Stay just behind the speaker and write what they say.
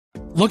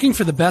Looking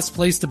for the best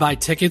place to buy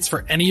tickets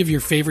for any of your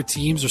favorite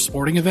teams or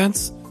sporting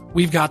events?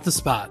 We've got the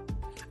spot.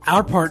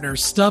 Our partner,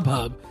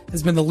 StubHub,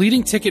 has been the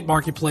leading ticket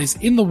marketplace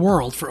in the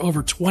world for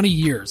over 20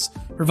 years,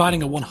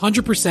 providing a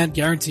 100%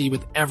 guarantee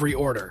with every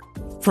order.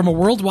 From a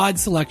worldwide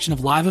selection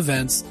of live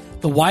events,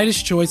 the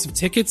widest choice of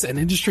tickets and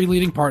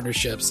industry-leading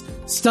partnerships,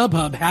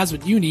 StubHub has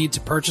what you need to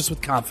purchase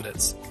with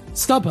confidence.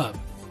 StubHub,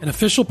 an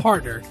official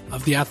partner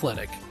of The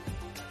Athletic.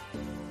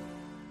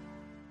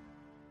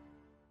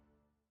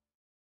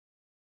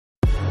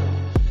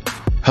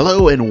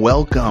 Hello and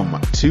welcome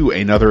to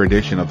another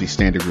edition of the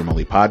Standig Room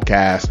Only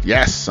podcast.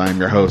 Yes, I'm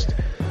your host,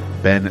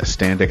 Ben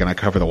Standig, and I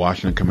cover the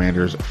Washington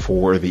Commanders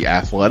for The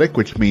Athletic,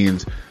 which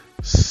means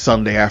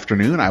Sunday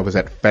afternoon I was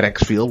at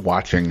FedEx Field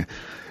watching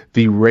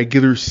the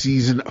regular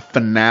season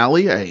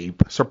finale, a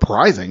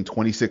surprising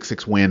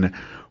 26-6 win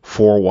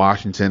for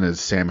Washington as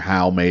Sam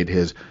Howell made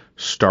his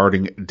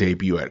starting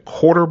debut at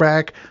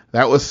quarterback.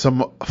 That was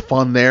some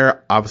fun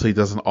there. Obviously, it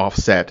doesn't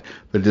offset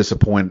the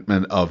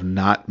disappointment of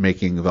not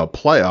making the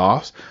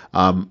playoffs.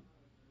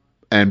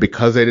 And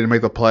because they didn't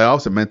make the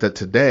playoffs, it meant that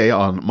today,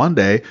 on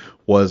Monday,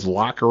 was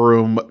locker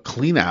room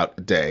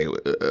cleanout day.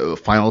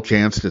 Final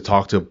chance to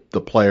talk to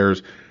the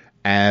players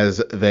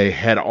as they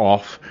head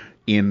off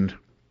in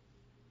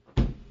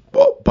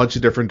a bunch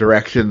of different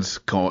directions.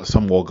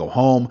 Some will go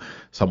home,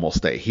 some will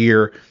stay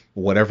here,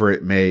 whatever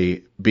it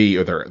may be,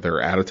 or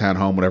they're out of town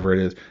home, whatever it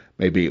is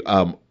may be.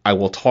 I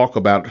will talk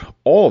about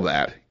all of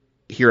that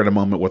here in a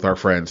moment with our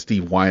friend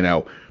Steve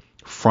Whyno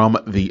from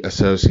the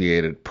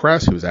Associated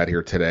Press, who was out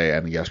here today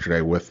and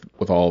yesterday with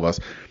all of us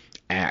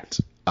at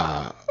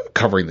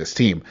covering this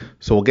team.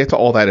 So we'll get to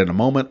all that in a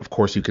moment. Of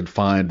course, you can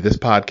find this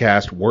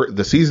podcast.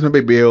 The season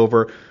may be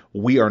over.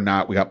 We are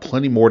not. We got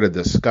plenty more to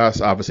discuss.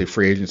 Obviously,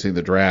 free agency and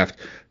the draft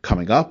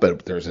coming up,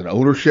 but there's an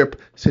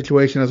ownership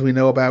situation, as we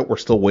know about. We're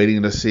still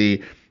waiting to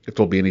see if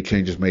there'll be any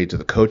changes made to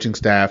the coaching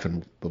staff.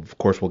 And, of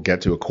course, we'll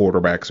get to a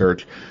quarterback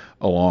search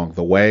along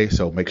the way.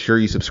 So make sure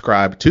you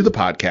subscribe to the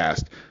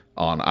podcast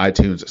on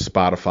iTunes,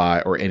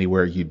 Spotify, or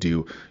anywhere you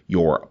do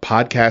your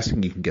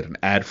podcasting. You can get an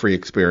ad-free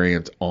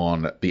experience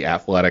on The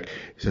Athletic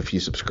if you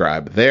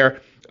subscribe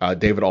there.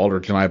 David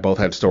Aldridge and I both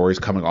had stories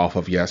coming off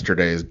of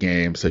yesterday's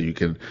game, so you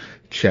can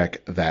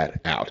check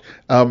that out.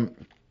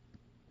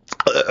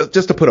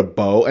 Just to put a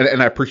bow,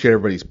 and I appreciate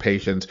everybody's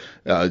patience,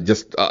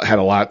 had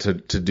a lot to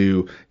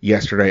do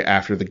yesterday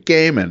after the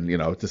game, and,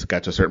 just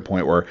got to a certain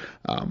point where,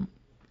 I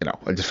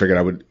just figured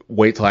I would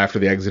wait till after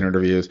the exit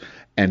interviews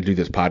and do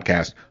this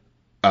podcast.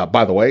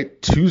 By the way,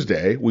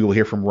 Tuesday, we will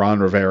hear from Ron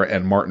Rivera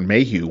and Martin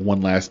Mayhew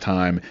one last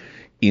time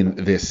in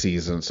this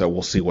season, so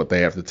we'll see what they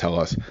have to tell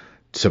us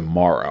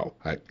tomorrow.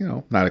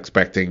 Not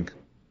expecting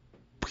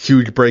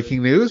huge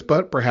breaking news,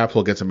 but perhaps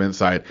we'll get some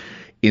insight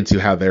into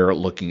how they're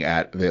looking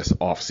at this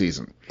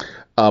offseason.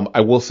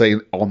 I will say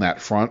on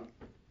that front,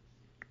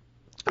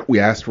 I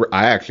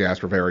actually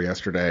asked Rivera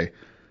yesterday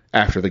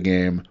after the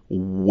game,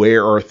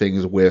 where are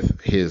things with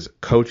his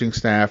coaching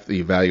staff, the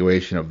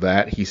evaluation of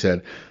that. He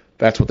said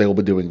that's what they will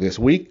be doing this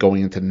week,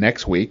 going into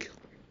next week.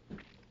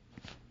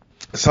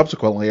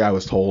 Subsequently, I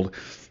was told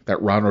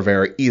that Ron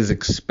Rivera is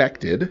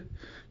expected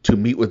to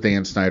meet with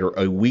Dan Snyder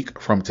a week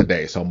from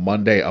today, so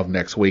Monday of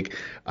next week.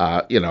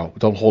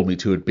 Don't hold me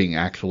to it being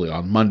actually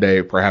on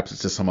Monday. Perhaps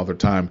it's just some other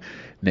time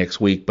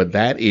next week, but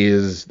that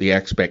is the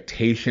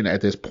expectation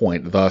at this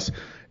point. Thus,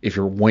 if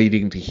you're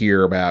waiting to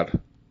hear about,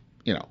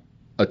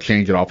 a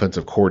change in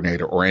offensive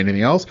coordinator or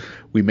anything else,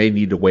 we may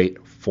need to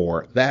wait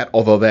for that,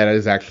 although that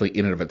is actually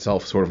in and of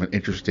itself sort of an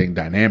interesting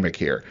dynamic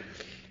here.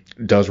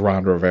 Does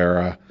Ron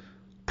Rivera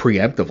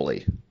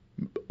preemptively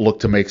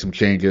look to make some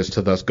changes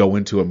to thus go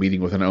into a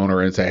meeting with an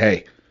owner and say,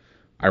 hey,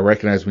 I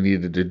recognize we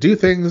needed to do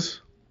things.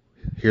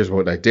 Here's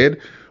what I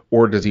did.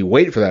 Or does he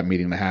wait for that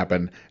meeting to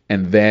happen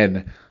and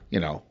then,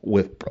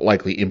 with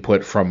likely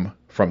input from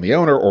the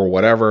owner or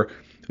whatever,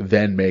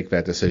 then make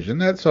that decision?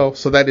 So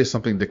that is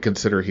something to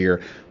consider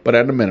here. But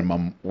at a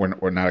minimum,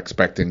 we're not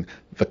expecting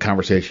the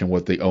conversation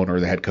with the owner or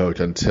the head coach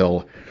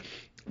until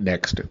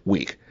next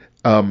week.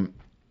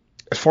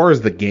 As far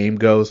as the game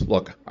goes,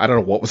 look, I don't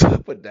know what was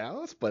up with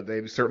Dallas, but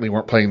they certainly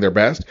weren't playing their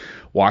best.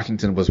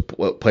 Washington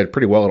played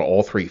pretty well in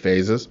all three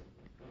phases.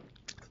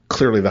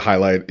 Clearly, the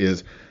highlight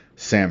is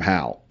Sam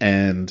Howell,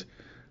 and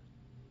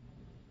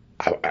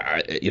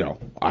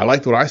I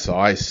liked what I saw.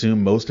 I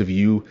assume most of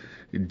you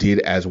did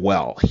as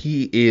well.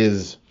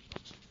 We've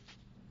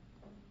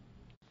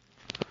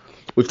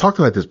talked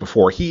about this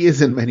before. He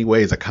is in many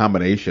ways a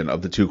combination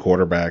of the two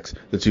quarterbacks,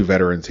 the two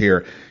veterans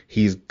here.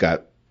 He's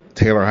got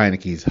Taylor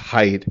Heinicke's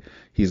height.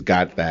 He's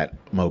got that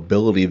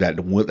mobility, that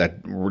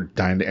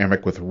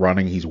dynamic with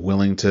running. He's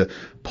willing to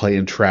play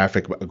in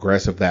traffic,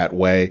 aggressive that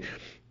way,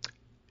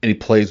 and he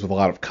plays with a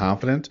lot of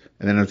confidence.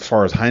 And then as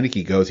far as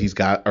Heinicke goes,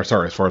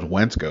 as far as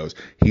Wentz goes,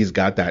 he's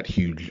got that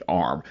huge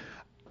arm.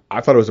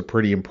 I thought it was a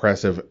pretty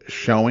impressive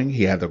showing.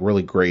 He had the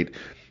really great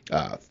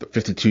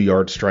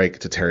 52-yard strike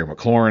to Terry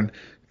McLaurin.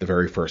 The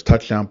very first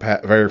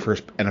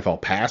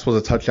NFL pass was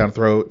a touchdown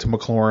throw to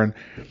McLaurin.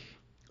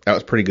 That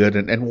was pretty good.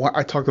 And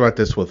I talked about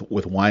this with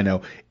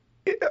Whyno.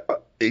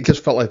 It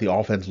just felt like the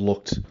offense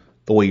looked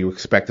the way you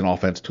expect an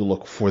offense to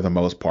look for the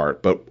most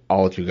part. But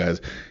I'll let you guys,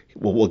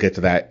 we'll get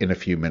to that in a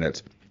few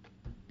minutes.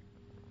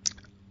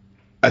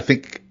 I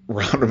think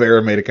Ron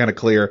Rivera made it kind of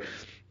clear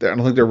that I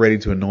don't think they're ready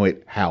to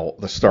anoint Howell,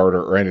 the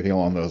starter, or anything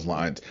along those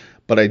lines.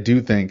 But I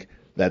do think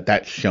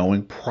that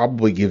showing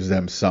probably gives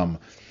them some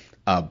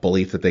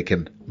belief that they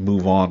can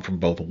move on from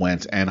both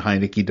Wentz and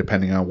Heineke,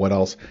 depending on what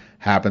else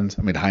happens.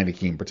 I mean,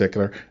 Heineke in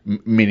particular,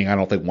 meaning I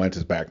don't think Wentz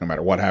is back no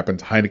matter what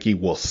happens. Heineke,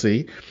 we'll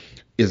see.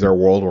 Is there a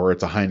world where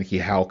it's a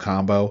Heineke-Howell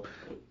combo?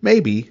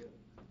 Maybe.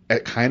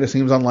 It kind of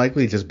seems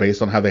unlikely just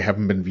based on how they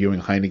haven't been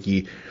viewing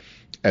Heineke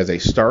as a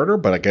starter,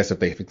 but I guess if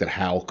they think that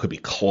Howell could be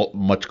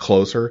much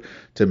closer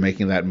to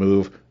making that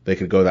move, they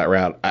could go that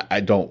route.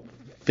 I don't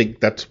think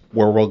that's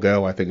where we'll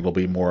go. I think it'll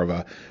be more of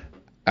a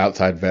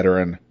outside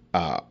veteran,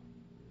 but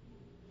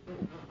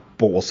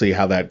we'll see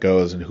how that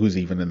goes and who's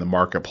even in the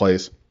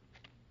marketplace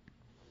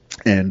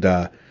and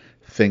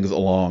things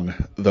along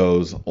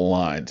those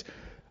lines.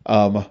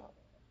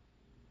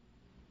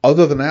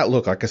 Other than that,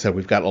 look, like I said,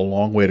 we've got a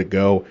long way to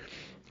go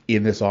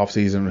in this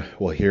offseason.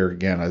 We'll hear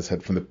again, as I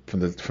said, from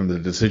the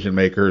decision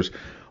makers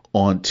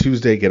on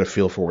Tuesday, get a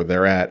feel for where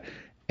they're at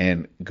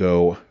and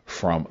go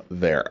from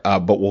there.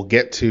 But we'll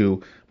get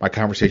to my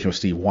conversation with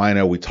Steve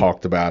Whyno. We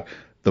talked about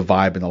the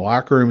vibe in the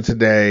locker room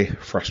today,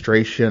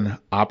 frustration,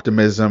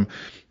 optimism,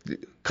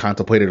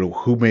 contemplated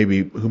who may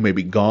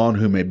be gone,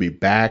 who may be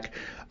back.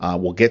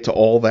 We'll get to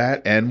all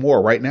that and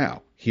more right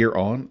now here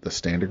on the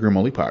Standig Room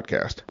Only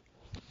podcast.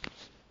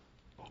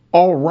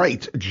 All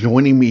right,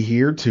 joining me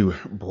here to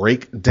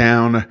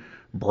breakdown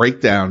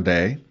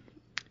day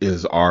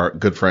is our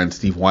good friend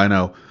Steve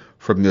Whyno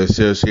from the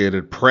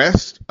Associated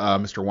Press.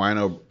 Mr.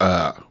 Whyno,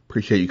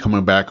 appreciate you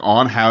coming back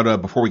on.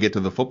 Before we get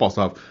to the football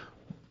stuff,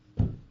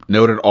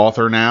 noted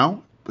author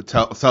now. But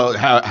tell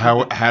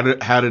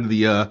how did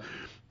the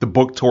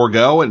book tour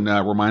go, and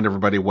remind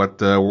everybody where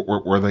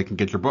they can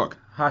get your book.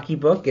 Hockey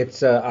book.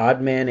 It's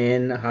Odd Man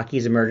In,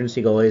 Hockey's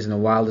Emergency Goalies, and the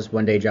Wildest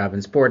One-Day Job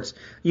in Sports.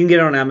 You can get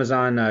it on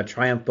Amazon,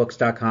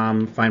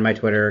 triumphbooks.com. Find my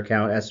Twitter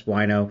account,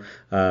 SWhyno.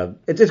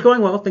 It's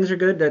going well. Things are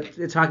good.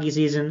 It's hockey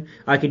season.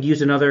 I could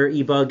use another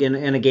e-bug in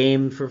a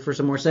game for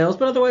some more sales,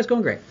 but otherwise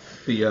going great.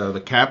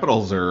 The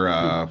Capitals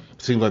are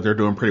seems like they're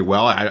doing pretty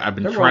well. I've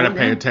been trying to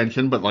pay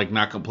attention, but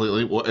not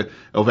completely.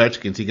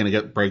 Ovechkin's he going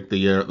to break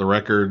the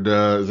record?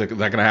 Is that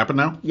going to happen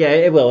now? Yeah,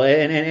 it will,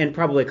 and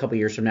probably a couple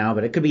years from now,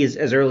 but it could be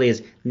as early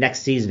as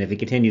next season if he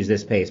continues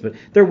this pace. But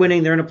they're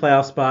winning. They're in a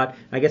playoff spot.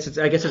 I guess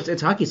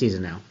it's hockey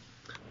season now.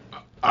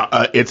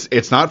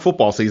 It's not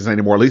football season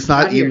anymore. At least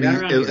not in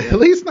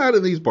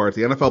these parts.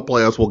 The NFL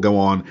playoffs will go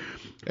on,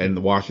 and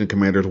the Washington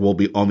Commanders will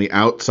be on the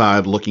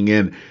outside looking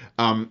in.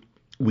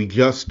 We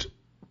just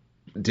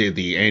did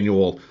the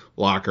annual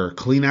locker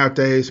cleanout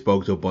day.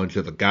 Spoke to a bunch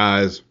of the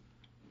guys.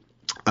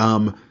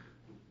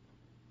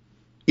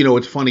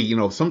 It's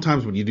funny.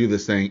 Sometimes when you do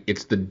this thing,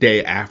 it's the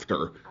day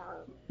after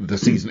the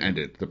season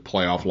ended, the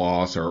playoff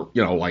loss, or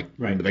right.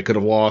 They could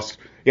have lost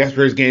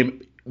yesterday's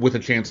game with a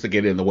chance to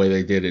get in the way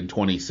they did in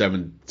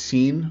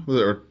 2017.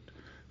 The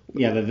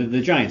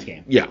Giants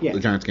game. Yeah,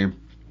 the Giants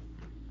game.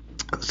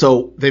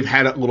 So they've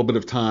had a little bit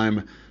of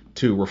time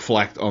to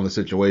reflect on the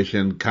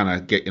situation, kind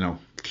of get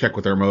check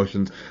with their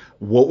emotions.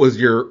 What was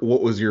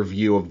your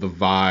view of the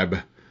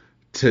vibe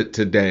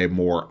today?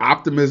 More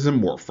optimism,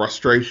 more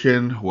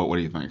frustration? What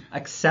do you think?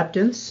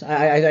 Acceptance.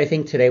 I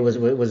think today was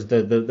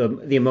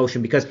the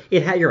emotion, because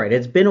you're right.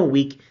 It's been a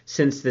week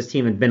since this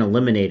team had been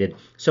eliminated,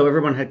 so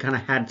everyone had kind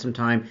of had some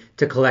time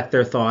to collect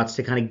their thoughts,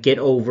 to kind of get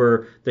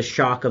over the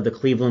shock of the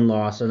Cleveland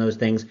loss and those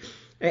things.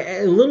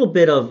 A little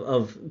bit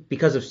of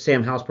because of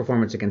Sam Howell's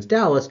performance against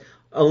Dallas,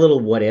 a little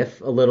what if,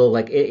 a little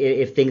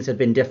if things had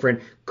been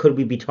different, could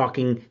we be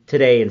talking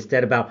today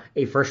instead about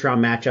a first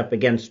round matchup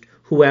against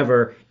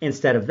whoever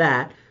instead of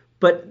that?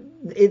 But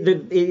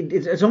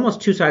it's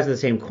almost two sides of the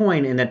same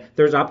coin, in that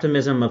there's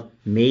optimism of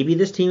maybe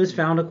this team has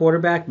found a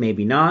quarterback,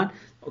 maybe not.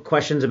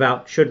 Questions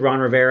about should Ron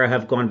Rivera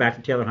have gone back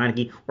to Taylor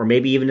Heineke, or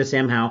maybe even to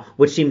Sam Howell,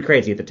 which seemed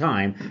crazy at the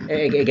time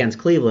against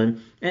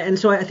Cleveland. And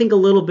so I think a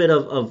little bit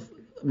of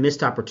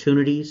missed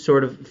opportunity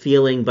sort of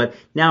feeling, but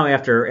now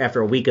after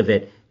a week of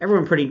it,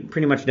 everyone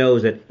pretty much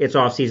knows that it's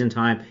off-season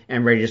time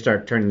and ready to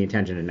start turning the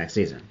attention to next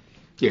season.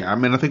 Yeah, I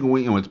mean, I think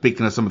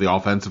speaking of some of the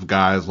offensive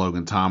guys,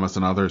 Logan Thomas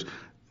and others,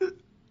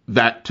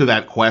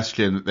 that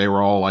question, they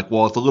were all like,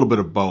 well, it's a little bit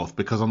of both,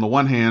 because on the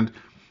one hand,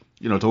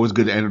 it's always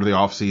good to enter the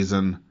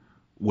offseason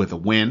with a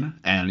win,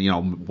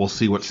 and we'll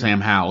see what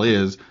Sam Howell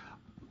is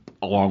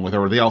along with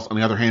everything else. On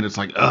the other hand, it's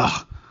like,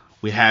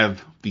 we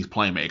have these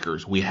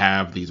playmakers, we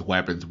have these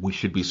weapons, we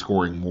should be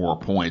scoring more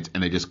points,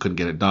 and they just couldn't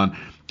get it done.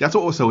 That's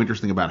what was so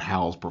interesting about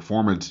Howell's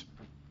performance,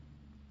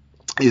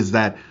 is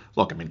that,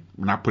 look, I mean,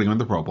 we're not putting him in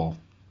the Pro Bowl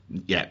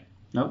yet.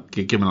 Nope.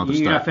 Give him another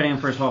start. You're not fitting him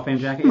for his Hall of Fame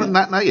jacket yet?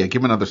 Not yet.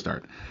 Give him another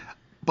start.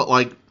 But,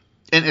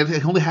 and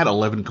he only had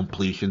 11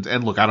 completions,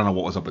 and look, I don't know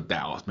what was up with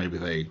Dallas. Maybe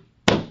they...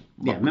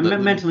 Yeah,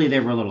 mentally they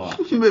were a little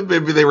off.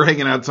 Maybe they were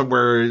hanging out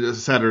somewhere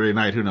Saturday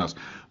night, who knows.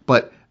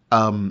 But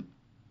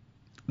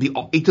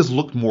it just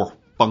looked more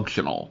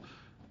functional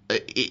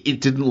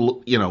it didn't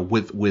look,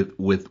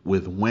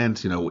 with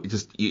Wentz,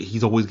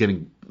 he's always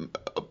getting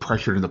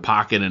pressured in the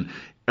pocket and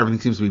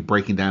everything seems to be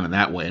breaking down in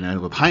that way. And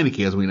with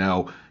Heineke, as we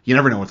know, you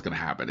never know what's going to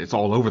happen. It's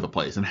all over the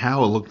place. And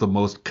Howell looked the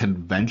most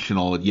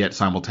conventional, yet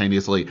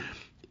simultaneously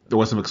there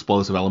was some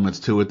explosive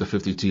elements to it. The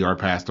 52-yard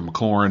pass to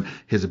McLaurin,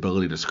 his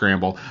ability to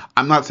scramble.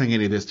 I'm not saying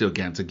any of this to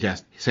again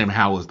suggest Sam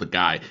Howell is the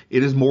guy.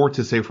 It is more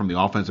to say from the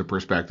offensive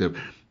perspective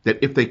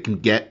that if they can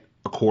get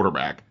a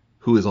quarterback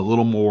who is a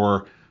little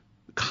more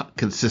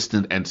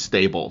consistent and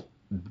stable,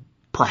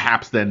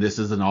 perhaps then this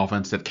is an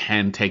offense that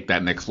can take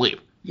that next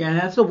leap. Yeah, and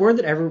that's the word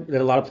that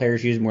a lot of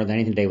players used more than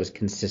anything today was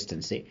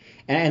consistency.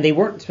 And they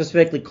weren't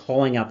specifically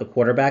calling out the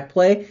quarterback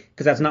play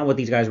because that's not what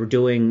these guys were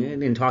doing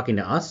in talking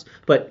to us.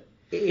 But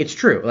it's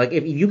true. Like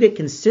if you get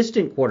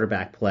consistent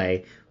quarterback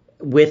play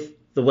with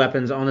the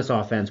weapons on this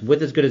offense,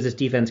 with as good as this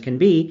defense can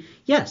be,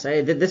 yes,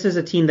 this is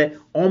a team that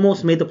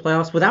almost made the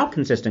playoffs without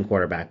consistent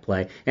quarterback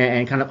play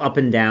and kind of up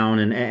and down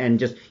and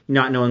just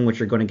not knowing what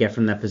you're going to get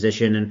from that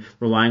position and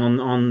relying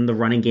on the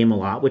running game a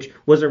lot, which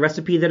was a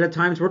recipe that at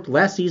times worked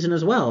last season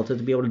as well to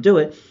be able to do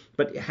it.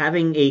 But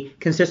having a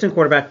consistent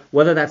quarterback,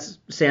 whether that's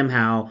Sam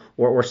Howell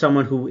or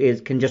someone who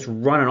can just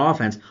run an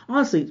offense,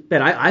 honestly,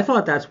 Ben, I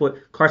thought that's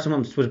what Carson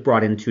Wentz was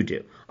brought in to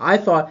do. I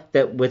thought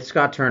that with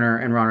Scott Turner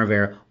and Ron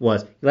Rivera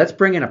was let's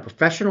bring in a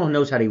professional who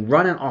knows how to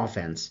run an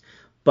offense,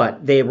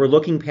 but they were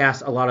looking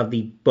past a lot of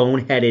the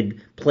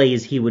boneheaded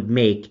plays he would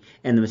make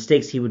and the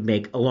mistakes he would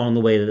make along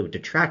the way that would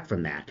detract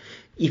from that.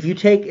 If you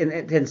take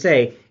and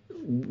say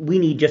we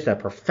need just a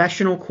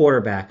professional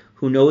quarterback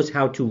who knows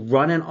how to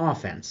run an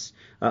offense.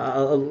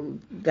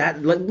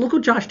 Look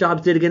what Josh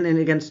Dobbs did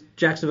against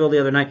Jacksonville the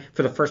other night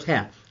for the first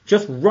half.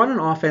 Just run an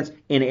offense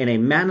in a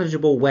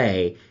manageable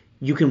way,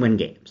 you can win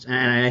games.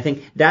 And I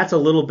think that's a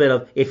little bit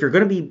of, if you're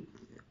going to be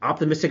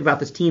optimistic about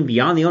this team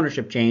beyond the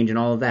ownership change and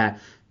all of that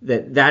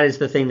is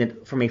the thing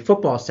that from a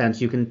football sense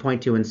you can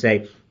point to and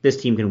say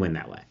this team can win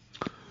that way.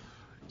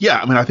 Yeah,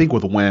 I mean, I think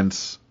with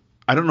Wentz,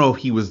 I don't know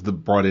if he was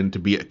brought in to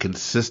be a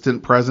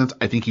consistent presence.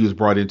 I think he was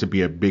brought in to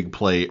be a big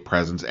play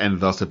presence, and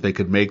thus if they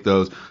could make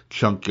those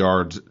chunk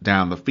yards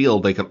down the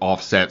field, they could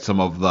offset some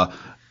of the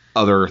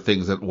other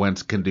things that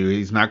Wentz can do.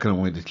 He's not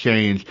going to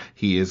change.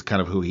 He is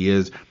kind of who he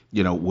is,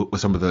 with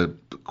some of the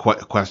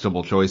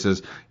questionable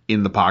choices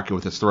in the pocket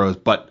with his throws.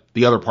 But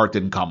the other part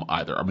didn't come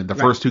either. I mean, the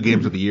first two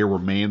games of the year were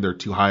their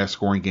two highest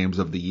scoring games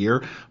of the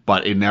year,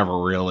 but it never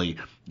really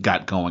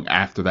got going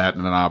after that.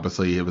 And then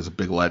obviously it was a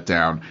big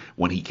letdown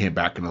when he came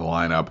back into the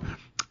lineup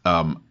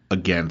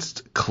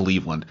against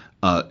Cleveland.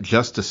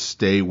 Just to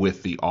stay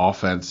with the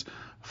offense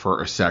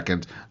for a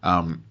second,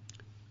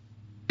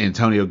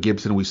 Antonio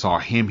Gibson, we saw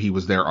him. He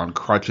was there on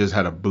crutches,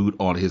 had a boot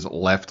on his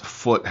left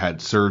foot,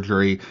 had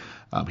surgery.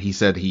 He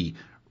said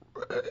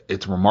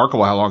it's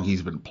remarkable how long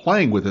he's been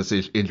playing with this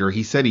injury.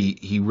 He said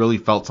he really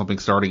felt something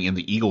starting in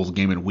the Eagles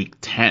game in week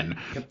 10,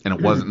 and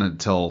it wasn't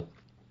until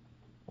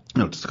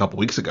just a couple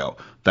weeks ago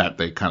that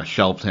they kind of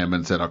shelved him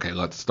and said, okay,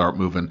 let's start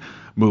moving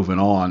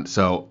on.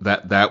 So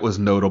that was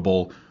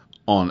notable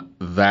on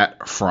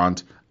that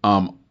front.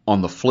 On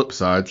the flip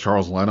side,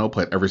 Charles Leno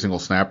played every single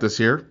snap this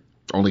year.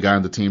 Only guy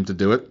on the team to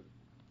do it.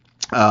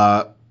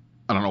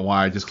 I don't know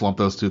why I just lumped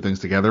those two things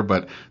together,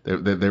 but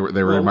they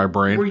were in my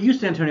brain. We're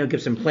used to Antonio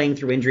Gibson playing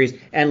through injuries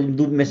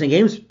and missing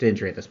games to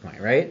injury at this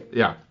point, right?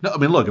 Yeah. No, I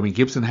mean,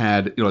 Gibson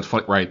had, it's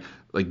funny, right?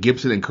 Like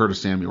Gibson and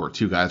Curtis Samuel were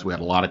two guys we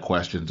had a lot of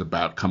questions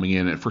about coming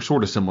in, and for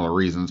sort of similar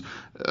reasons.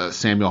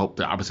 Samuel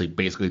obviously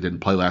basically didn't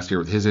play last year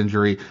with his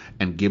injury,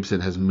 and Gibson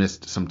has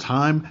missed some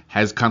time,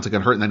 has constantly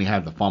got hurt, and then he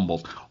had the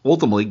fumbles.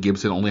 Ultimately,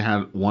 Gibson only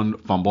had one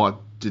fumble. I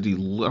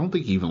don't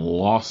think he even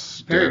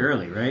lost very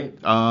early, right?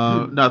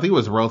 No, I think it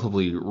was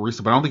relatively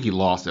recent, but I don't think he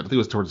lost it. I think it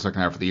was towards the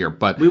second half of the year.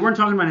 But we weren't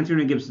talking about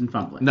Antonio Gibson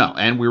fumbling. No,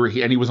 and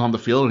he was on the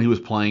field and he was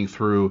playing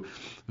through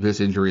this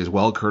injury as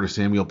well. Curtis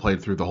Samuel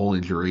played through the whole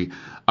through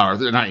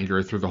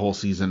the whole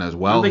season as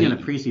well. I'm thinking of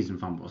preseason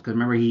fumbles because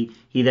remember he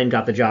then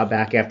got the job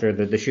back after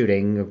the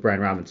shooting of Brian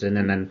Robinson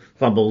and then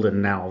fumbled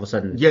and now all of a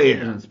sudden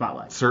in the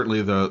spotlight.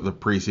 Certainly the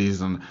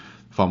preseason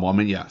fumble. I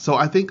mean, yeah. So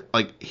I think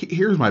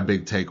here's my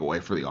big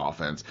takeaway for the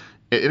offense.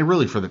 And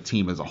really for the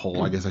team as a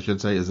whole, I guess I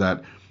should say, is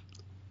that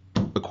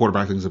the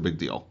quarterback thing is a big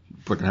deal.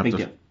 We're going to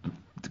have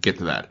to get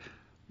to that.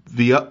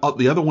 The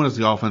other one is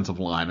the offensive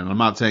line, and I'm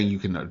not saying you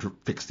can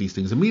fix these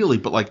things immediately,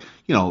 but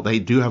they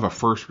do have a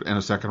first and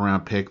a second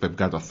round pick. They've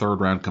got the third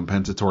round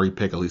compensatory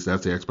pick. At least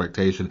that's the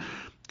expectation.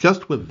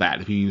 Just with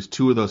that, if you use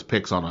two of those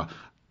picks I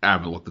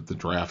haven't looked at the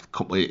draft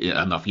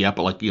enough yet,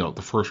 but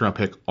the first round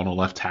pick on a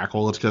left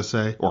tackle, let's just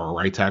say, or a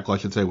right tackle, I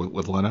should say,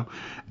 with Leno,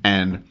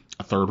 and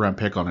a third round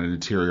pick on an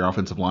interior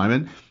offensive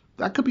lineman,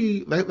 that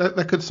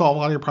could solve a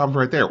lot of your problems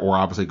right there. Or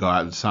obviously go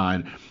out and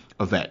sign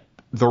a vet.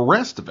 The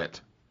rest of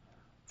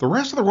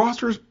the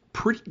roster is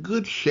pretty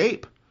good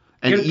shape.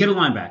 And get a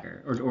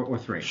linebacker or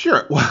three.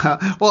 Sure.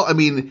 Well, I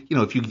mean,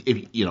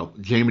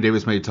 if Jamie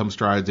Davis made some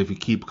strides. If you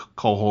keep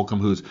Cole Holcomb,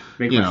 who's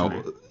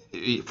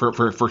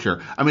for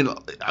sure. I mean,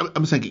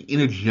 I'm saying in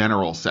a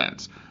general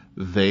sense,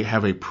 they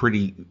have a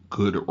pretty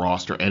good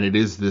roster, and it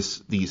is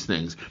these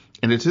things.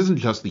 And it isn't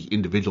just the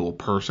individual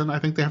person I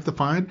think they have to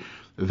find.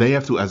 They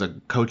have to, as a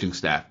coaching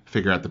staff,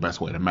 figure out the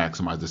best way to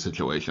maximize the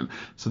situation.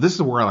 So this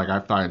is where I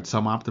find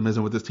some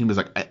optimism with this team is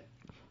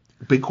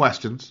big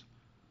questions,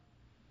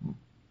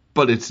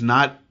 but it's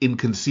not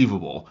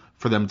inconceivable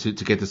for them to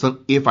get this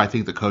done if I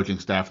think the coaching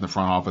staff in the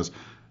front office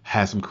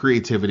has some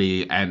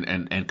creativity and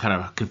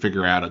kind of can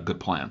figure out a good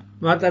plan.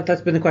 Well,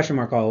 that's been the question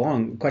all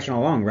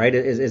along, right?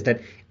 Is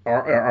that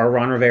are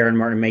Ron Rivera and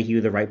Martin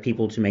Mayhew the right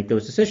people to make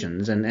those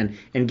decisions?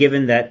 And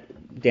given that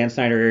Dan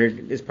Snyder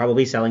is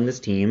probably selling this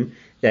team,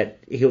 that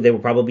they will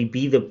probably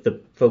be the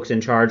folks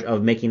in charge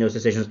of making those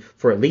decisions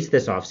for at least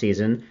this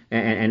offseason,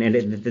 and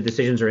the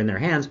decisions are in their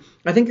hands.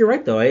 I think you're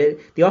right, though.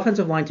 The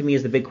offensive line, to me,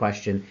 is the big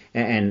question,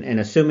 and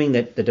assuming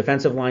that the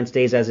defensive line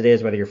stays as it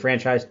is, whether you're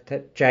franchise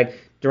tag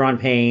Daron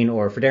Payne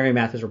or Federico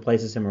Mathis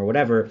replaces him or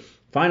whatever,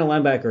 find a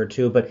linebacker or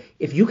two. But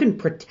if you can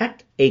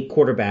protect a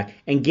quarterback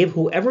and give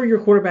whoever your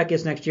quarterback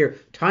is next year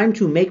time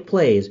to make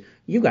plays,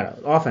 you've got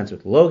an offense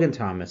with Logan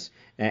Thomas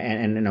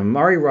and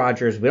Amari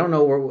Rodgers. We don't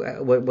know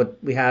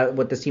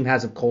what this team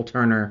has of Cole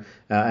Turner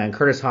and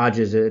Curtis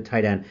Hodges at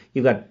tight end.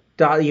 You've got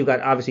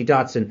obviously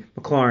Dotson,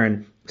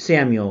 McLaurin,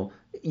 Samuel.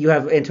 You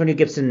have Antonio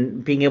Gibson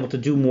being able to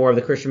do more of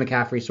the Christian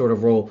McCaffrey sort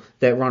of role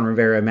that Ron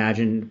Rivera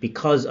imagined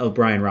because of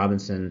Brian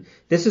Robinson.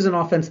 This is an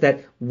offense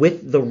that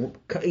with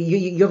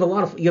you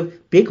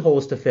have big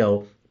holes to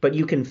fill, but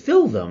you can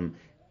fill them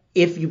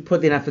if you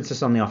put the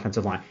emphasis on the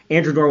offensive line.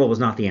 Andrew Norwell was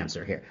not the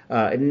answer here.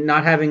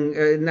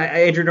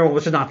 Andrew Norwell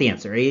was just not the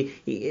answer.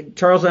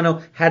 Charles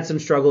Leno had some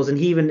struggles, and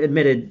he even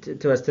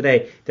admitted to us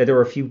today that there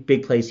were a few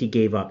big plays he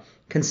gave up.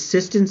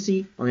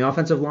 Consistency on the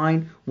offensive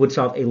line would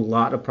solve a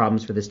lot of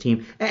problems for this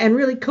team, and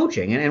really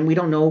coaching. And we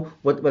don't know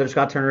whether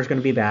Scott Turner is going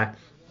to be back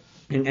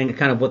and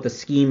kind of what the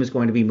scheme is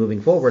going to be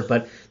moving forward.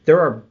 But there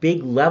are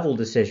big level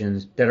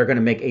decisions that are going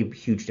to make a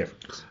huge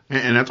difference.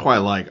 And that's why,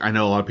 I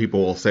know a lot of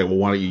people will say, well,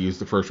 why don't you use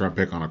the first round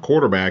pick on a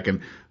quarterback?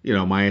 And,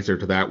 my answer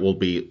to that will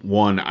be,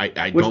 one,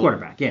 Which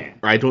quarterback? Yeah.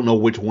 I don't know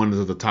which ones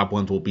of the top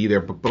ones will be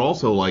there. But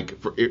also,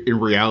 in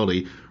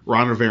reality,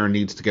 Ron Rivera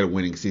needs to get a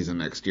winning season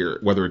next year,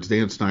 whether it's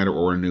Dan Snyder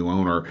or a new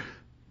owner.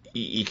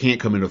 You can't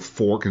come into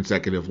 4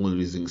 consecutive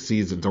losing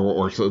seasons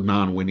or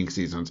non-winning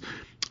seasons,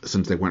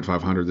 since they went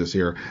 500 this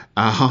year.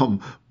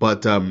 And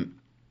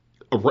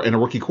a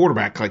rookie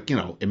quarterback,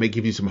 it may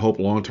give you some hope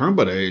long term,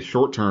 but a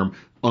short term,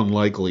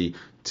 unlikely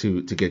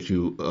to get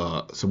you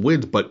some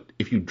wins. But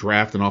if you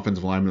draft an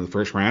offensive lineman in the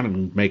first round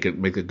and make a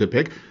good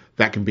pick,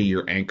 that can be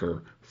your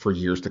anchor for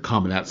years to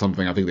come, and that's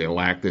something I think they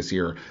lack this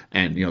year.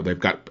 And they've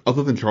got,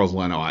 other than Charles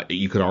Leno,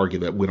 you could argue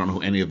that we don't know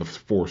any of the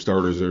 4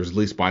 starters. There's at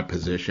least by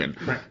position.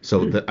 Right.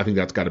 So I think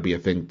that's got to be a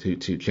thing to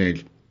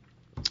change.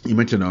 You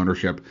mentioned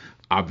ownership.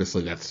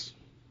 Obviously,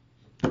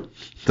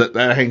 that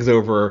hangs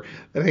over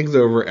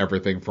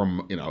everything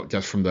from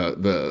just from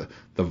the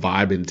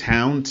vibe in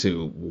town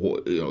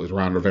to is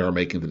Ron Rivera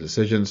making the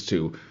decisions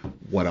to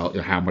what else,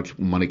 how much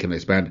money can they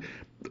spend.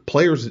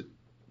 Players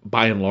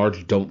by and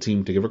large don't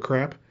seem to give a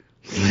crap.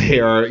 They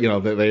are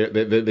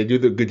they do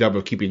the good job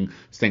of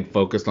staying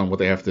focused on what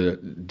they have to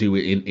do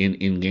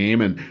in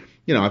game, and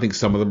I think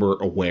some of them are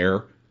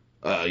aware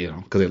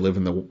because they live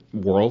in the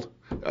world.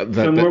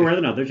 Some more aware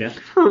than others, yeah.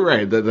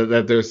 Right,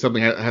 that there's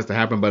something that has to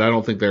happen, but I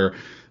don't think they're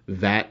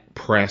that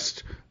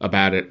pressed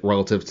about it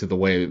relative to the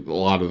way a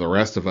lot of the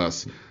rest of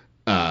us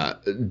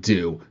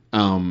do.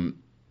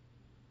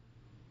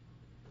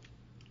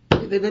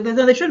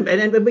 They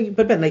shouldn't,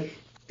 but Ben,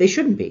 they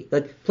shouldn't be.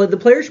 The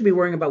players should be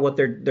worrying about what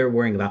they're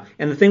worrying about.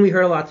 And the thing we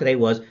heard a lot today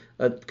was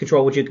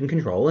control what you can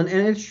control, and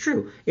it's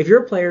true. If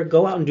you're a player,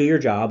 go out and do your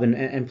job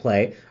and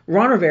play.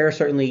 Ron Rivera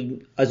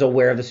certainly is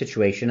aware of the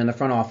situation, and the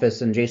front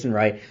office and Jason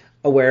Wright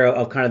aware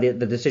of kind of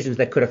the decisions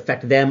that could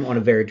affect them on a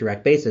very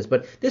direct basis.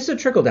 But this is a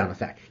trickle-down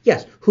effect.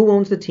 Yes, who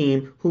owns the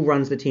team, who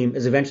runs the team,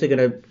 is eventually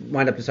going to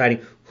wind up deciding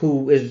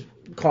who is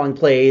calling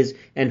plays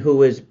and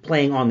who is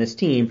playing on this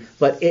team.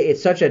 But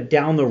it's such a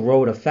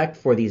down-the-road effect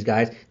for these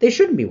guys. They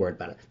shouldn't be worried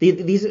about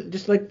it. These,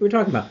 just like we were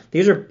talking about,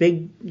 these are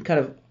big, kind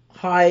of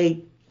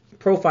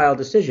high-profile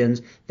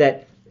decisions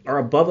that are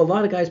above a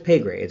lot of guys' pay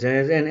grades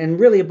and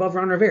really above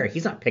Ron Rivera.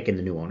 He's not picking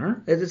the new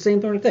owner. It's the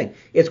same sort of thing.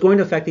 It's going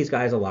to affect these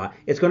guys a lot.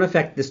 It's going to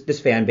affect this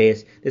fan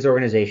base, this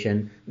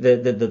organization,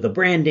 the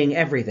branding,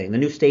 everything, the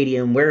new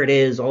stadium, where it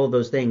is, all of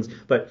those things.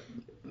 But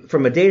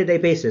from a day-to-day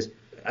basis,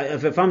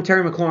 if I'm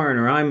Terry McLaurin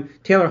or I'm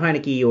Taylor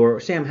Heineke or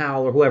Sam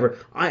Howell or whoever,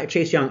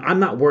 Chase Young, I'm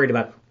not worried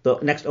about the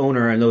next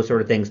owner and those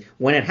sort of things.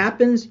 When it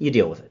happens, you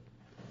deal with it.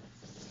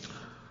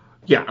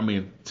 Yeah, I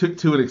mean,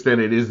 to an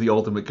extent, it is the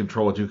ultimate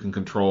control that you can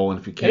control, and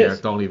if you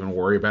can't, don't even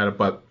worry about it.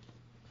 But,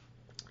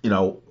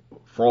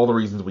 for all the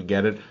reasons we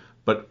get it,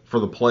 but for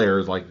the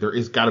players, there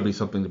is got to be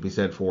something to be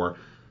said for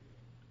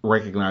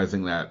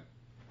recognizing that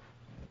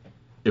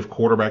if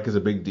quarterback is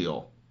a big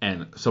deal,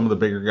 and some of the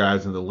bigger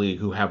guys in the league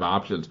who have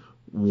options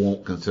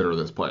won't consider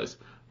this place,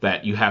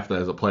 that you have to,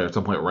 as a player, at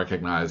some point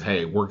recognize,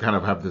 hey, we're kind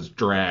of have this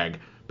drag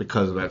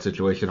because of that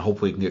situation.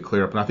 Hopefully it can get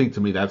cleared up. And I think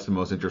to me that's the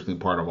most interesting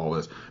part of all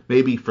this.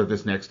 Maybe for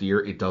this next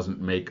year it doesn't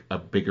make a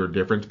bigger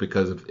difference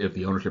because if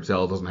the ownership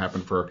sale doesn't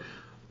happen for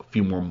a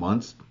few more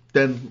months,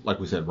 then, like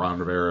we said, Ron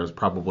Rivera is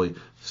probably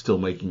still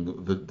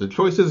making the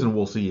choices, and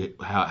we'll see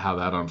how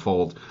that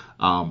unfolds.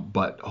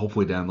 But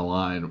hopefully down the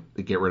line,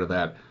 they get rid of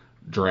that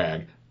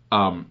drag.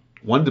 One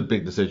of the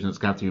big decisions that's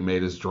going to have to be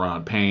made is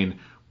Deron Payne.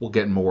 We'll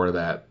get more of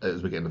that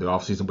as we get into the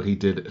offseason, but he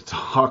did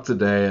talk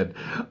today. And,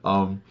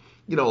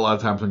 a lot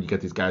of times when you get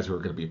these guys who are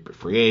going to be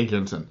free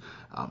agents and,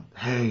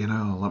 hey,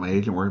 let my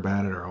agent worry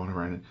about it or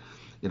whatever, and,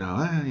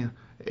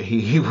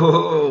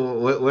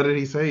 what did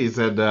he say? He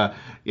said,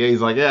 he's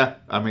like,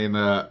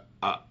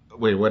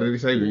 wait, what did he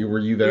say? Were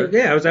you there?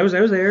 Yeah, I was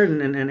there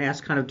and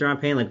asked kind of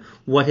Deron Payne like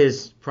what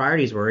his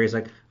priorities were. He's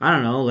like, I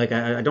don't know, like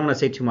I don't want to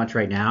say too much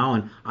right now,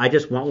 and I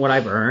just want what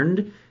I've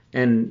earned.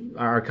 And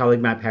our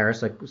colleague Matt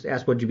Paris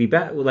asked, would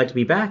like to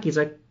be back? He's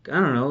like, I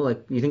don't know,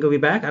 like you think he'll be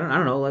back? I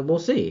don't know, like we'll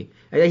see.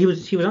 He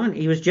was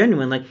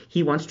genuine, like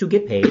he wants to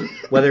get paid,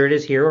 whether it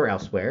is here or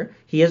elsewhere.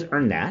 He has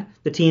earned that.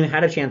 The team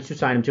had a chance to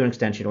sign him to an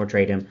extension or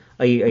trade him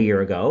a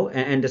year ago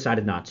and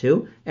decided not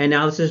to. And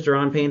now this is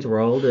Deron Payne's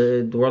world.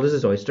 The world is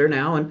his oyster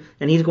now,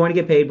 and he's going to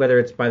get paid whether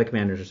it's by the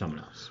Commanders or someone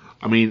else.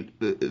 I mean,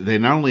 they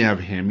not only have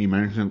him. You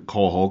mentioned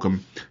Cole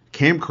Holcomb.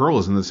 Cam Curl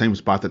is in the same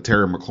spot that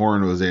Terry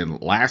McLaurin was in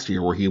last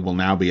year, where he will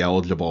now be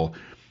eligible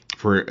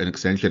for an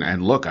extension.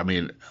 And look, I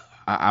mean,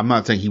 I'm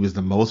not saying he was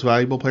the most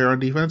valuable player on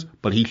defense,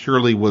 but he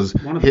surely was.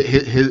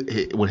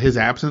 His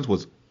absence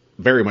was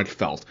very much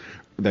felt.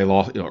 They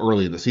lost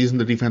early in the season.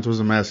 The defense was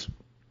a mess.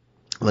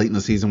 Late in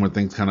the season, when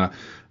things kind of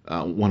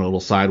went a little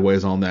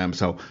sideways on them,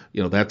 so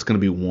that's going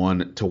to be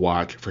one to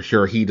watch for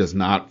sure. He does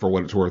not, for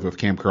what it's worth, with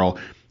Cam Curl,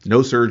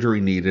 no surgery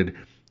needed.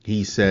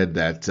 He said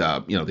that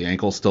the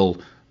ankle's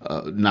still. He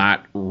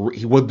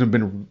wouldn't have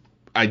been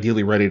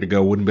ideally ready to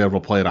go, wouldn't be able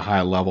to play at a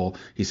high level.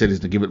 He said he's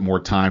going to give it more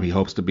time. He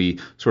hopes to be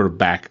sort of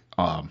back,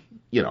 on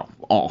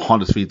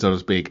his feet, so to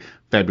speak,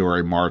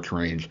 February, March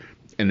range,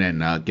 and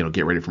then,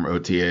 get ready from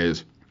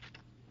OTAs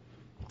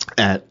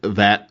at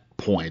that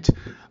point.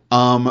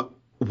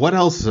 What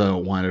else,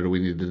 Whyno, do we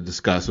need to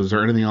discuss? Was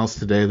there anything else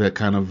today that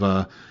kind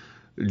of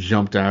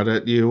jumped out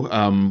at you?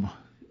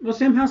 Well,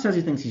 Sam Howell says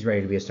he thinks he's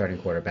ready to be a starting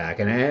quarterback,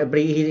 but I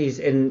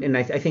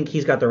think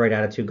he's got the right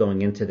attitude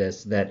going into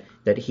this. That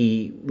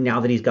he, now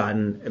that he's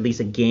gotten at least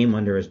a game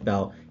under his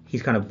belt,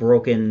 he's kind of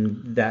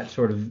broken that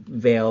sort of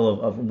veil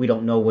of we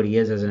don't know what he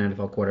is as an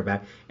NFL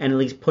quarterback, and at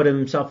least put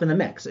himself in the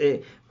mix.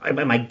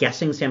 Am I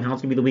guessing Sam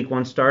Howell's gonna be the Week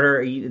 1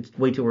 starter? It's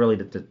way too early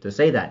to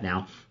say that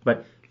now,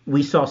 but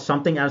we saw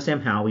something out of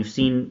Sam Howell. We've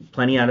seen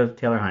plenty out of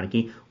Taylor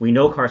Heineke. We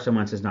know Carson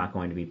Wentz is not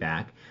going to be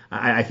back.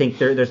 I think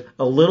there's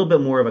a little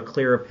bit more of a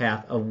clearer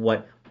path of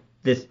what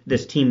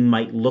this team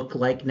might look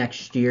like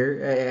next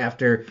year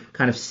after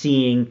kind of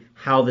seeing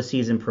how the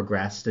season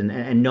progressed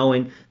and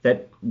knowing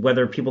that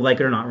whether people like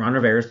it or not, Ron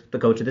Rivera's the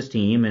coach of this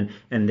team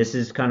and this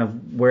is kind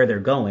of where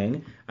they're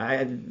going.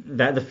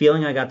 The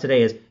feeling I got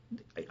today is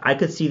I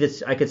could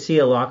see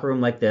a locker room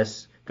like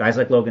this, guys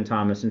like Logan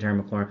Thomas and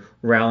Terry McLaurin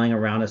rallying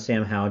around a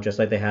Sam Howell just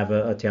like they have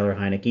a Taylor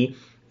Heineke.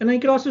 And then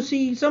you could also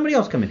see somebody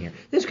else come in here.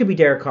 This could be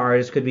Derek Carr.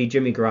 This could be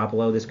Jimmy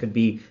Garoppolo. This could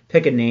be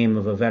pick a name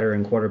of a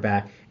veteran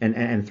quarterback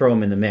and throw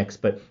him in the mix.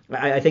 But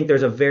I think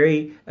there's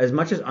as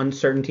much as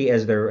uncertainty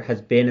as there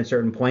has been at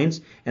certain points,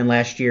 and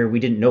last year we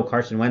didn't know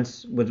Carson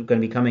Wentz was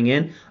going to be coming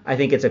in, I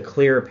think it's a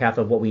clearer path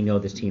of what we know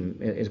this team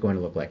is going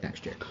to look like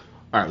next year.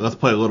 All right, let's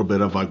play a little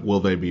bit of like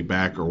will they be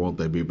back or won't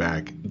they be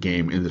back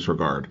game in this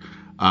regard.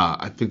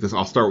 I think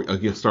I'll start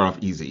off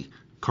easy.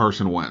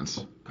 Carson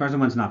Wentz. Carson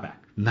Wentz not back.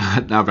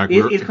 Not back.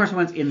 Is Carson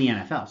Wentz in the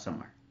NFL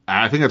somewhere?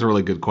 I think that's a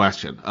really good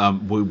question.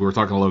 We were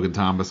talking to Logan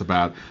Thomas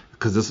about,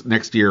 because this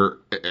next year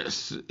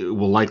it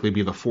will likely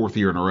be the fourth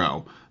year in a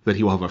row that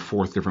he will have a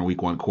fourth different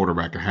Week 1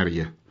 quarterback. And how do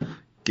you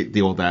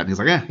deal with that? And he's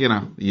like,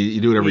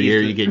 you do it every year,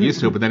 you get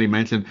used to it. But then he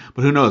mentioned,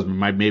 but who knows?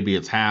 Maybe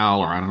it's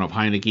Howell, or I don't know if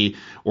Heineke,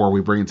 or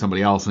we bring in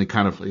somebody else. And he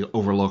kind of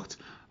overlooked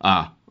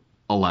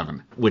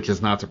 11, which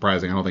is not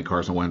surprising. I don't think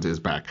Carson Wentz is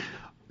back.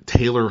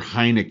 Taylor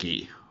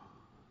Heineke.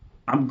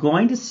 I'm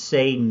going to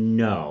say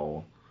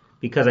no,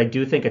 because I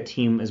do think a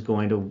team is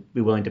going to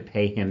be willing to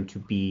pay him to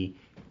be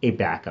a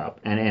backup.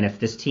 And if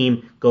this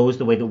team goes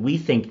the way that we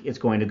think it's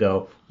going to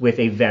go with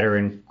a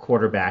veteran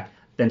quarterback,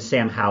 then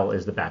Sam Howell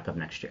is the backup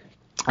next year.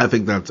 I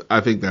think that's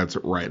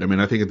right. I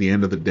mean, I think at the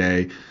end of the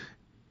day,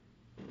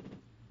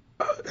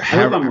 I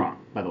hope I'm wrong,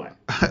 by the way.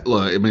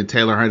 Look, I mean,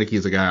 Taylor Heineke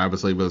is a guy,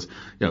 obviously,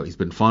 he's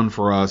been fun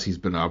for us. He's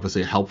been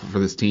obviously helpful for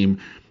this team.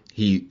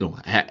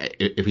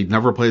 If he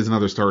never plays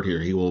another start here,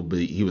 he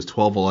was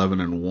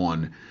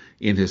 12-11-1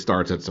 in his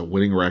starts. That's a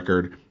winning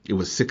record. It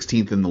was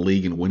 16th in the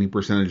league in winning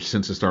percentage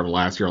since the start of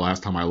last year,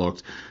 last time I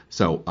looked.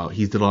 So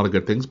he's did a lot of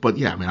good things. But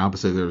yeah, I mean,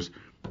 obviously there's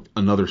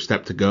another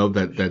step to go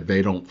that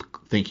they don't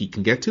think he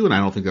can get to, and I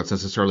don't think that's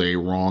necessarily a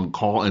wrong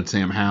call. And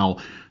Sam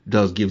Howell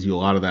gives you a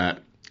lot of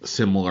that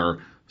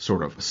similar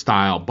sort of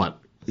style, but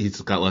he's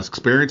got less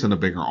experience and a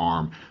bigger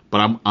arm.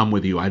 But I'm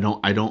with you. I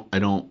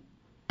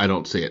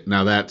don't see it.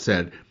 Now that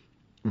said,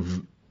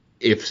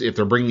 if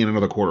they're bringing in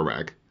another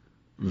quarterback,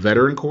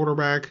 veteran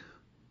quarterback,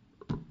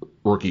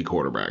 rookie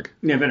quarterback.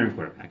 Yeah, veteran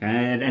quarterback.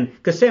 And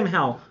because Sam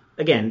Howell,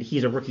 again,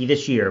 he's a rookie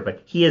this year,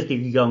 but he is the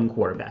young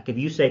quarterback. If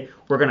you say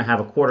we're going to have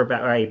a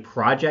quarterback or a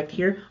project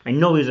here, I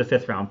know he's a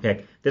 5th-round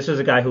pick. This is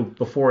a guy who,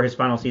 before his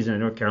final season in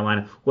North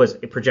Carolina, was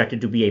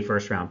projected to be a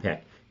 1st-round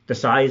pick. The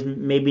size,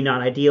 maybe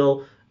not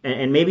ideal,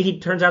 and maybe he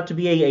turns out to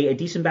be a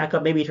decent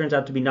backup. Maybe he turns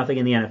out to be nothing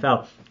in the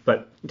NFL.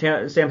 But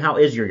Sam Howell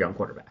is your young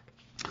quarterback.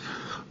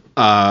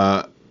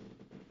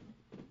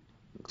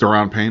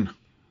 Deron Payne.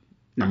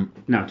 No,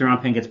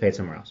 Deron Payne gets paid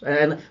somewhere else.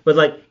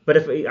 But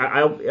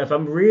if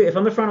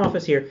I'm the front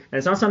office here, and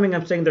it's not something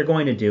I'm saying they're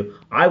going to do,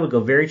 I would go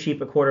very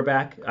cheap at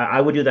quarterback. I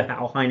would do the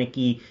Hal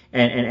Heineke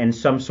and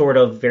some sort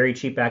of very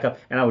cheap backup,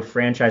 and I would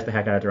franchise the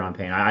heck out of Deron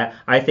Payne.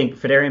 I think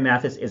Fedarian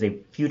Mathis is a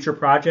future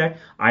project.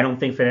 I don't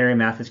think Fedarian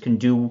Mathis can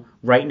do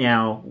right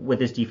now with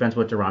this defense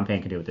what Deron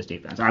Payne can do with this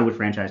defense. I would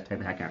franchise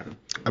the heck out of him.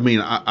 I mean,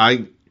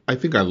 I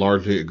think I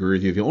largely agree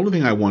with you. The only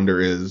thing I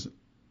wonder is,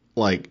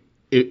 like,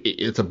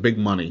 it's a big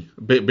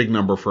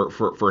number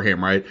for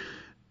him, right?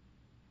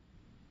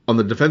 On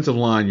the defensive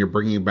line, you're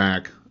bringing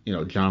back,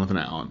 Jonathan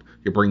Allen.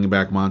 You're bringing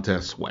back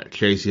Montez Sweat.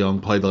 Chase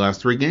Young played the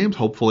last 3 games.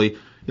 Hopefully,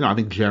 I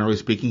think generally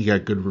speaking, he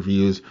got good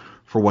reviews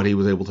for what he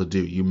was able to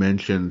do. You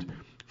mentioned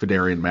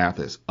Fedarian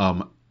Mathis.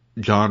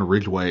 John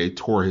Ridgway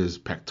tore his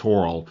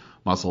pectoral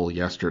muscle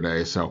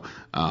yesterday, so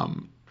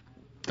he'll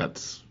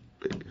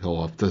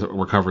have to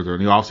recover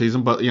during the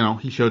offseason. But,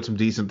 he showed some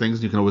decent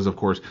things. You can always, of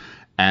course,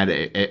 add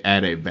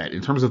a vet.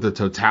 In terms of the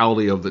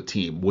totality of the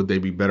team, would they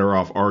be better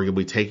off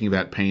arguably taking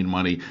that Payne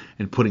money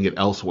and putting it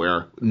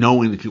elsewhere,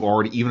 knowing that you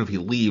already, even if he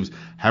leaves,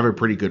 have a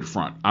pretty good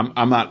front?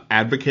 I'm not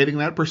advocating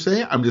that per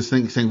se. I'm just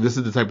saying this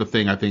is the type of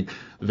thing I think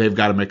they've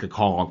got to make a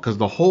call on, because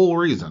the whole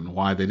reason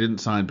why they didn't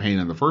sign Payne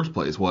in the first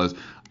place was,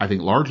 I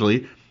think,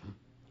 largely,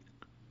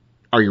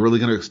 are you really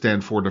going to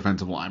extend 4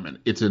 defensive linemen?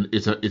 It's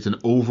an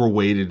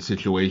overweighted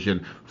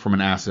situation from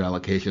an asset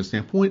allocation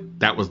standpoint.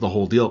 That was the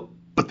whole deal.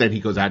 But then he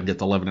goes out and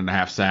gets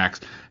 11.5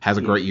 sacks, has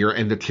a great year,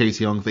 and the Chase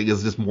Young thing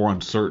is just more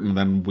uncertain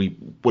than we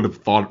would have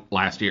thought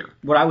last year.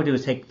 What I would do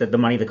is take the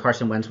money that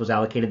Carson Wentz was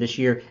allocated this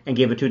year and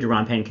give it to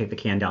Deron Payne and kick the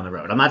can down the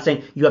road. I'm not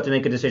saying you have to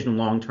make a decision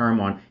long-term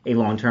on a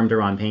long-term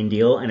Deron Payne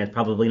deal, and it's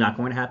probably not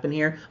going to happen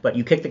here, but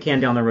you kick the can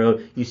down the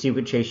road, you see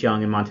what Chase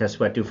Young and Montez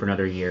Sweat do for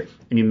another year,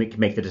 and you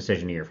make the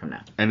decision a year from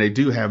now. And they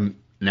do have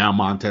now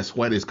Montez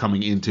Sweat is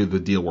coming into the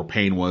deal where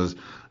Payne was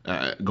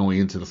going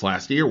into this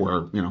last year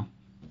where,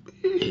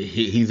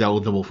 he's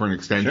eligible for an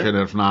extension.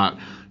 Sure. If not,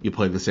 you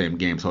play the same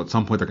game. So at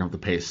some point they're going to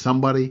have to pay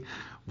somebody.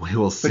 We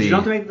will see. But you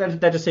don't have to make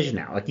that decision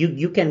now. Like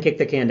you can kick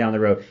the can down the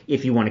road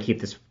if you want to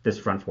keep this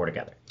front 4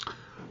 together.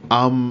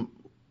 And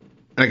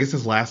I guess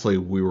just lastly,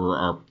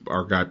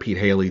 our guy Pete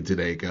Haley did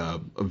a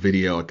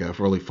video, like a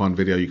really fun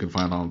video you can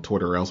find on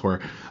Twitter or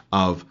elsewhere,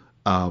 of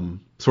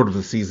sort of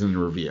the season in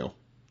review.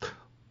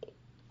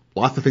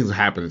 Lots of things have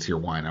happened this year,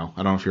 Whyno.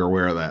 I don't know if you're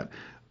aware of that.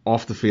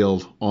 Off the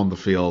field, on the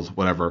field,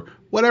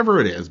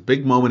 whatever it is,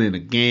 big moment in a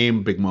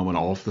game, big moment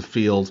off the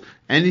field,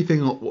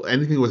 anything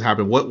was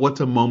happening. What's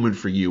a moment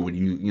for you when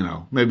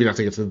you maybe not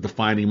saying it's a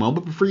defining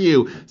moment, but for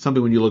you,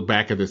 something when you look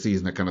back at the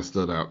season that kind of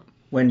stood out?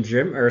 When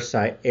Jim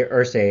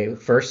Irsay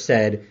first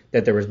said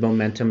that there was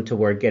momentum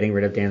toward getting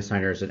rid of Dan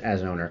Snyder as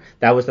an owner,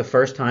 that was the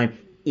first time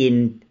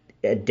in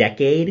a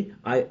decade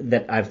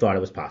that I've thought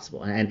it was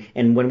possible.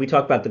 And when we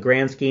talk about the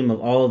grand scheme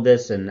of all of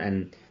this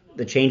and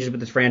the changes with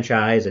this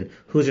franchise and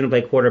who's going to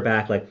play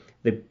quarterback, like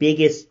the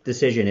biggest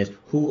decision is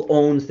who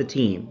owns the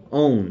team.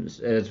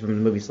 It's from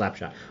the movie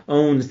Slapshot.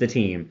 Owns the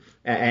team.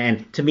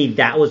 And to me,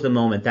 that was the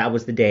moment. That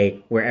was the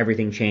day where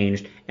everything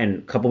changed. And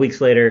a couple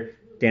weeks later,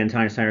 Dan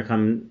Snyder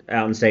come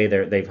out and say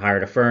they've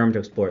hired a firm to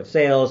explore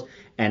sales,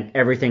 and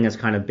everything has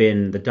kind of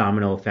been the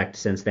domino effect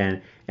since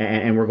then.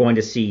 And we're going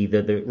to see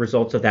the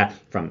results of that,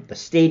 from the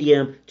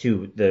stadium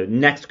to the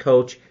next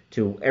coach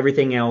to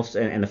everything else,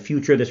 and the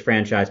future of this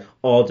franchise,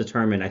 all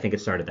determined. I think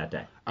it started that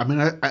day. I mean,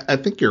 I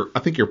think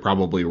you're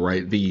probably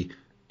right.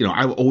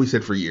 I've always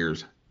said for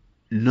years,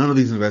 none of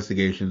these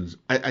investigations,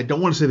 I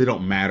don't want to say they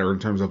don't matter in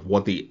terms of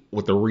what the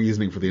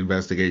reasoning for the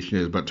investigation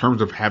is, but in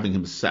terms of having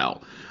him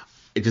sell,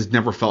 it just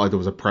never felt like there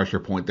was a pressure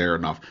point there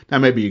enough. Now,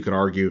 maybe you could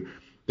argue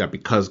that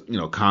because,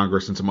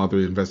 Congress and some other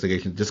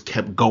investigations just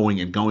kept going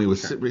and going, it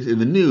was in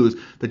the news,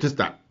 that just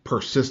that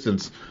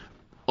persistence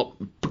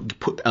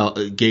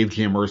gave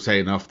Jim Irsay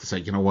enough to say,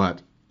 you know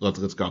what,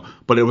 let's go.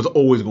 But it was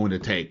always going to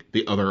take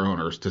the other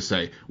owners to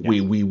say,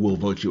 we will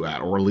vote you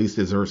out, or at least,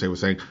 as Irsay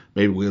was saying,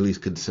 maybe we at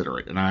least consider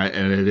it.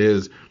 And it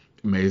is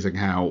amazing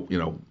how,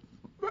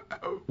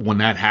 when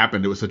that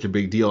happened, it was such a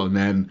big deal. And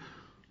then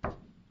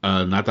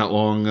not that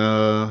long,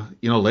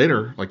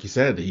 later, like you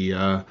said, he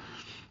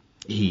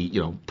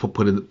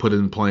put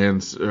in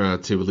plans to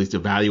at least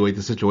evaluate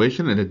the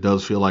situation, and it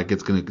does feel like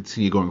it's going to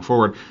continue going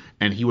forward.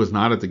 And he was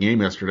not at the game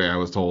yesterday, I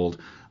was told,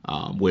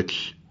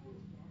 which,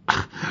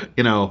 if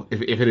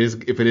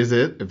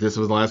this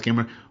was the last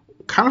game,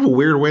 kind of a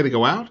weird way to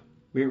go out.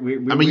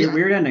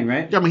 Weird ending,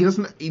 right? Yeah, I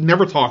mean, he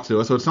never talks to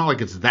us, so it's not like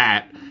it's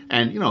that.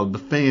 And the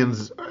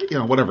fans,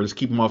 whatever, just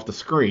keep him off the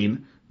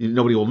screen.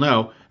 nobody will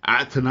know.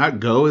 To not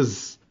go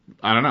is,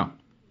 I don't know.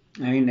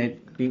 I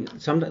mean,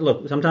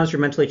 sometimes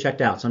you're mentally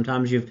checked out.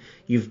 Sometimes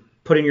you've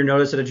put in your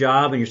notice at a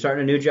job and you're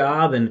starting a new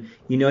job and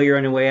you know you're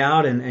on your way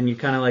out and you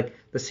kind of like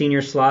the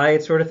senior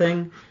slide sort of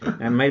thing.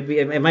 It might be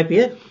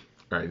it.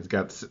 Right, he's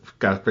got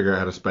to figure out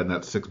how to spend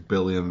that $6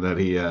 billion that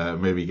he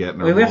may be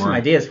getting. We have some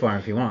ideas for him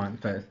if you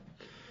want, but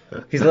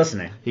he's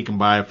listening. He can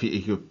buy a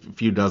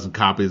few dozen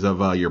copies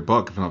of your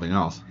book, if nothing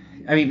else.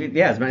 I mean,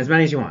 yeah, as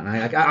many as you want.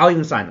 I'll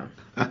even sign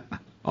them.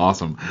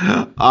 Awesome.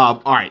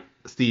 All right,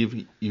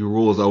 Steve, you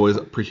rule as always.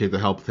 Appreciate the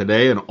help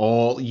today and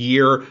all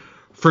year.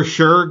 For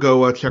sure,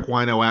 go check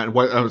Whyno out.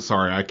 I'm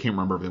sorry, I can't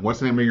remember everything. What's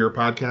the name of your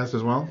podcast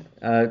as well?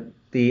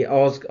 The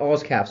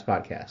All's Caps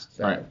podcast.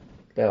 All right.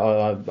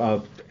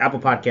 Apple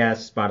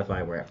Podcasts,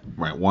 Spotify, wherever.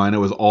 Right.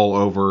 Whyno is all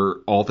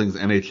over all things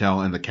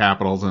NHL and the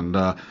Capitals. And,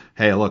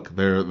 hey, look,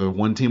 they're the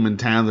one team in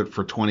town that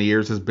for 20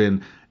 years has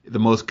been the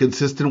most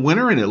consistent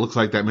winner, and it looks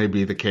like that may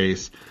be the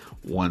case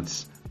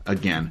once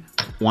again.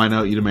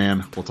 Whyno, you the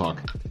man. We'll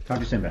talk. Talk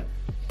to you soon, Ben.